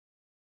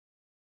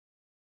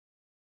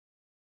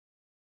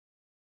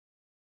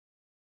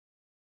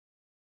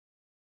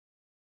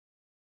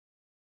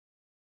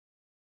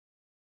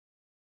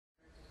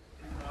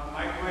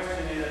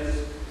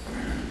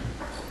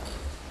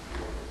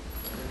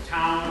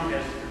town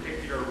has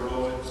particular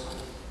roads,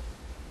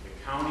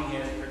 the county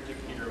has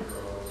particular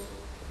roads,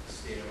 the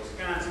state of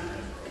Wisconsin has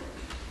roads.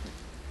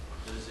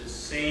 Does this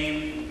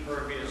same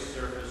impervious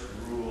surface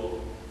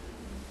rule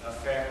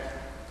affect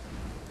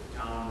the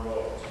town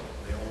roads?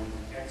 They own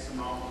X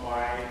amount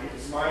wide.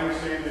 It's my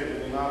understanding that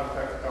it will not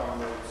affect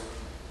town roads,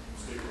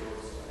 state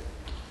roads.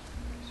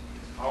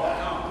 How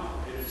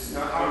come? It's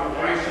not.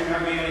 Why should there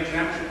be an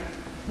exemption?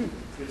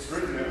 It's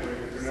written that way,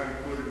 but they're not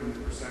included in the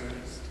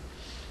percentages.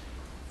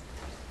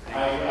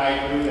 I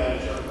agree with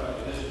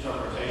that this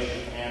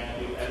interpretation,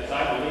 and as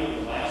I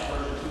believe the last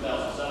version,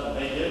 2007,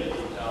 they did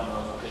include town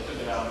roads, but they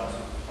took it out in the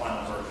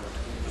final version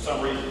for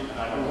some reason. And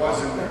I don't It know.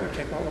 wasn't.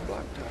 Check all the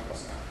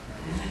blacktop.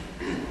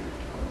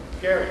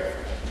 Gary.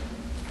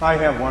 I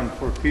have one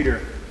for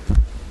Peter.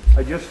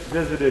 I just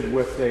visited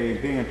with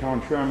being a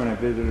town chairman, I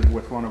visited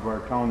with one of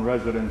our town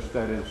residents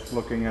that is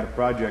looking at a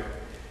project.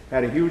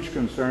 Had a huge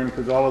concern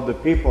because all of the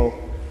people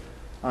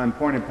on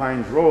Pointed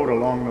Pines Road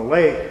along the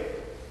lake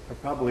are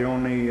probably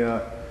only,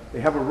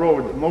 they have a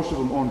road, most of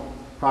them own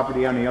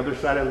property on the other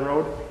side of the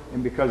road,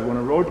 and because when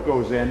a road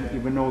goes in,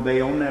 even though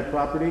they own that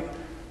property,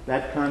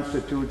 that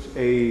constitutes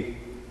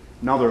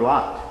another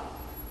lot,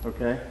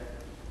 okay?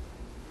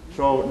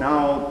 So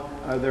now,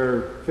 are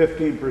there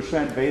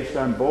 15% based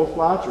on both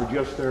lots or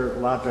just their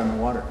lots on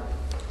the water?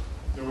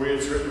 The way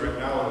it's written right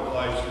now, it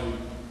applies to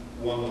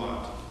one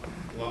lot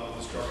with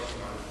the structure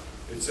on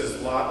it. It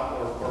says lot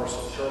or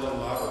parcel, shoreline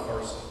lot or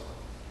parcel.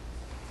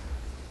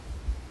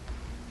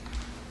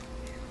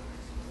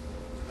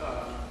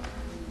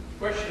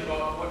 Question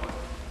about what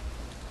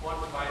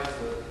quantifies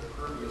the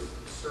impervious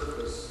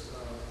surface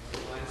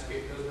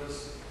landscape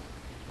business,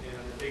 and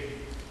the big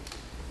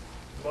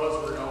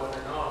buzzword out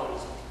there now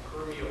is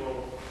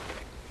permeable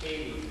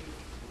paving.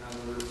 In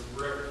other words,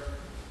 brick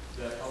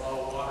that allow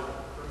water to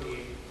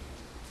permeate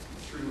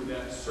through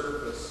that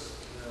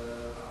surface.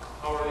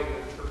 How are they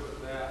going to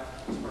interpret that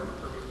as far as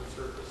permeable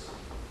surface?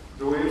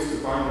 The way it's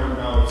defined right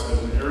now, it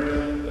says an area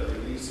that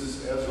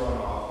releases as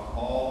runoff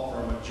all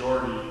or a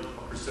majority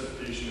of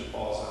precipitation that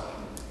falls on it.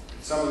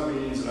 Some of the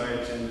meetings that I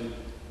attended,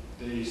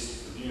 the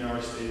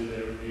DNR stated that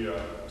it would be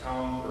a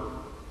town or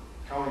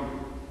county,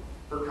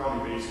 per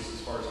county basis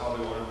as far as how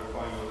they wanted to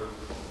define whether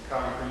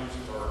concrete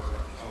or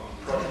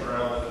crushed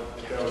gravel,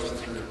 if that was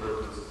considered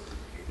purpose.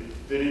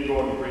 They didn't go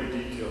into great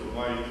detail, but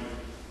my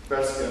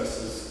best guess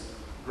is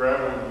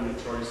gravel would be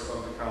a choice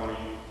of the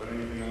county, but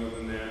anything other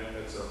than that,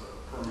 that's a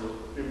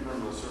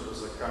impermeable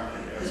surface like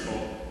concrete,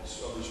 asphalt,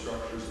 other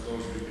structures,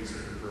 those would be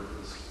considered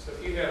purpose. So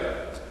if you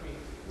have,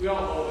 we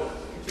all know that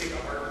if you take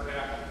a hard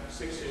pack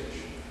 6-inch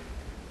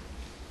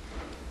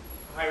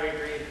highway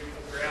grade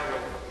of gravel,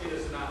 it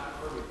is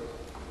not permeable.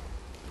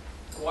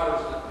 Water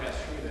does not pass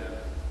through that.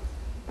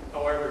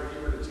 However, if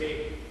you were to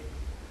take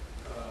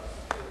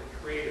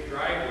and create a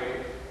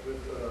driveway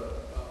with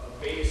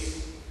a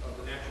base of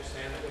the natural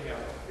sand that we have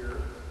up here,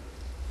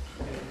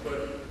 and put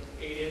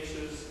 8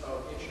 inches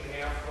of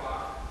 1.5-inch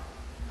rock,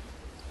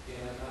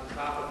 and on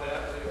top of that,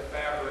 lay a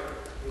fabric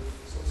with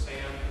some sand,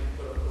 and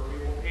put a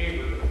permeable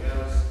paver that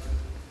has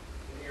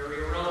an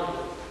area around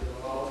it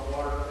that allows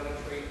water to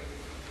penetrate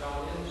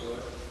down into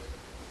it.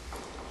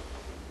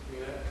 I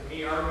mean, to me,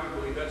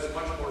 arguably, that's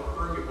much more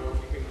permeable if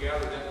you can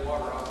gather that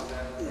water out of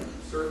that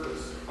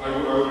surface. I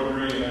would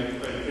agree,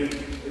 and I think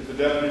if the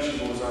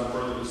definition goes on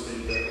further to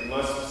state that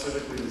unless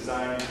specifically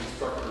designed,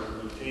 constructed,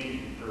 or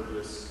maintained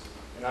impervious,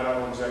 and I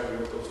don't know exactly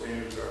what those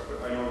standards are,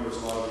 but I know there's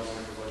a lot of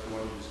examples like the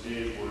one you just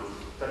gave where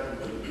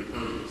technically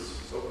impervious.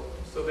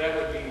 So that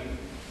would be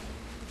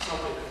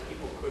something that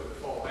people could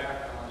fall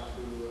back on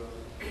to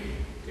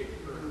take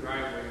a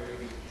driveway,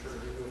 maybe turn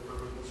it into a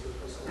permeable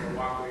surface, or a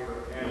walkway, or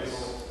a patio.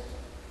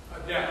 A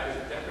deck, is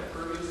a deck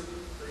impervious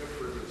or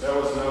impervious? That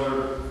was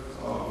another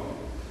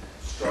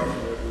structure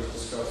that was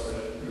discussed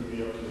that it would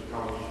be up to the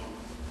county.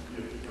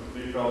 If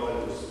they felt that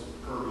it was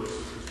pervious,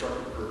 or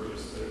constructed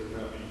pervious, that it would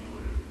not be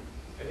included.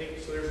 I think,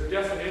 so there's a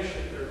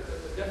definition, there's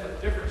a definite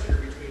difference here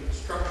between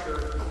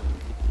structure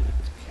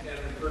and an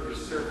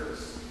impervious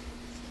surface.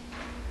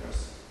 Yes.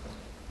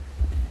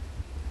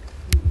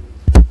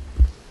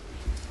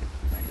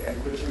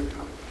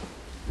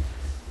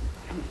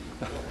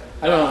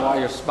 I don't know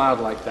why you smiled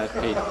like that,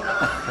 Pete.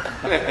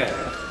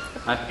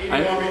 He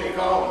didn't want me to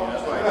call him,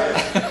 that's why I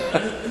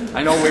did.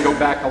 I know we go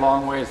back a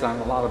long ways on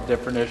a lot of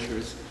different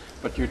issues,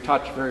 but you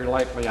touched very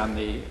lightly on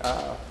the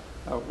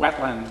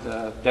wetland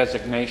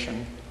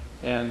designation.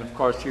 And of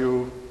course,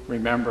 you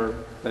remember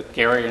that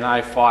Gary and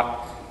I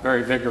fought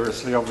very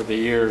vigorously over the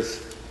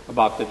years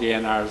about the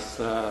DNR's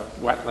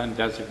wetland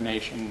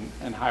designation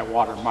and high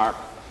water mark.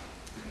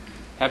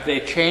 Have they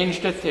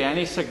changed it to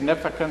any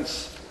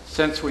significance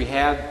since we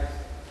had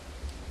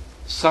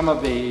some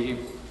of the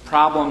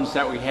problems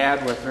that we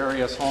had with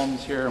various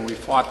homes here, and we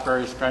fought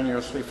very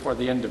strenuously for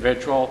the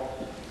individual?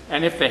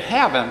 And if they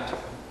haven't,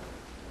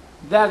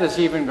 that is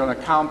even going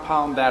to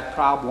compound that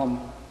problem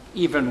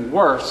even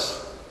worse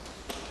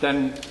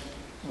than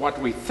what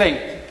we think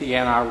the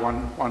NR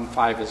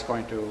 115 is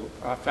going to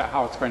affect,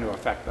 how it's going to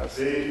affect us.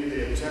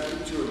 They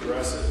attempted to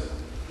address it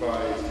by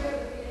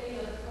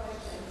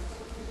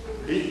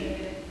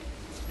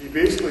He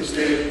basically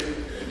stated,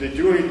 did they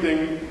do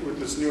anything with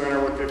this new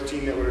NR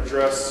 115 that would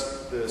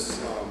address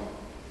this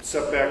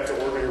setback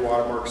to ordinary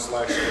watermark /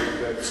 lake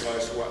bed /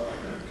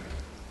 wetland?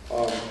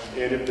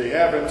 And if they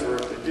haven't, or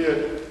if they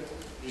did,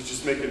 he's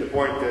just making the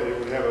point that it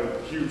would have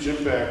a huge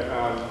impact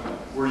on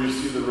where you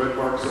see the red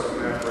marks on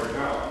the map right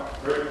now.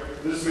 Right?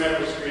 This map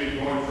was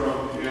created going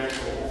from the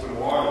actual open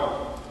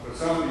water, but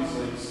some of these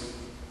lakes,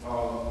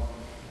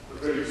 a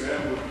good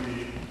example would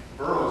be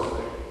Burroughs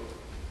Lake.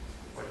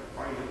 If I can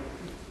find it.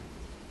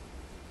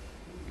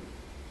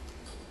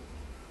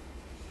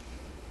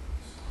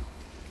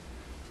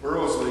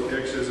 Burroughs Lake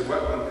actually has a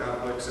wetland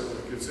complex that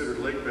would be considered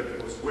lake bed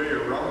that was way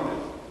around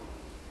it.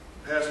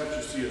 Past what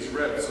you see is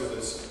red, so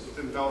this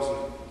within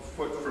 1,000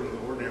 foot from the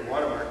ordinary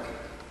watermark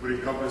would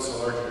encompass a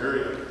larger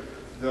area.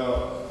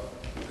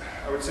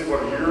 I would say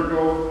about a year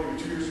ago,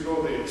 maybe 2 years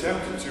ago, they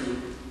attempted to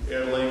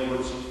add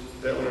language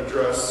that would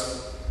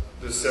address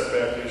the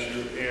setback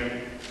issue,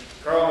 and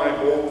Carl and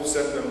I both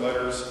sent them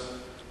letters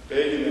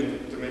begging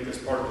them to make this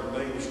part of the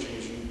language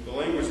change. And the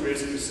language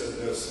basically said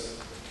this: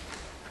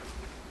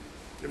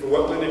 if a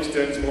wetland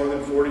extends more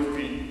than 40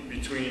 feet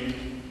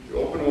between the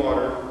open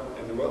water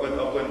and the wetland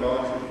upland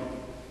boundary,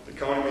 the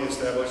county may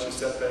establish a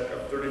setback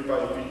of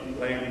 35 feet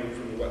landward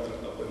from the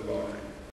wetland upland boundary.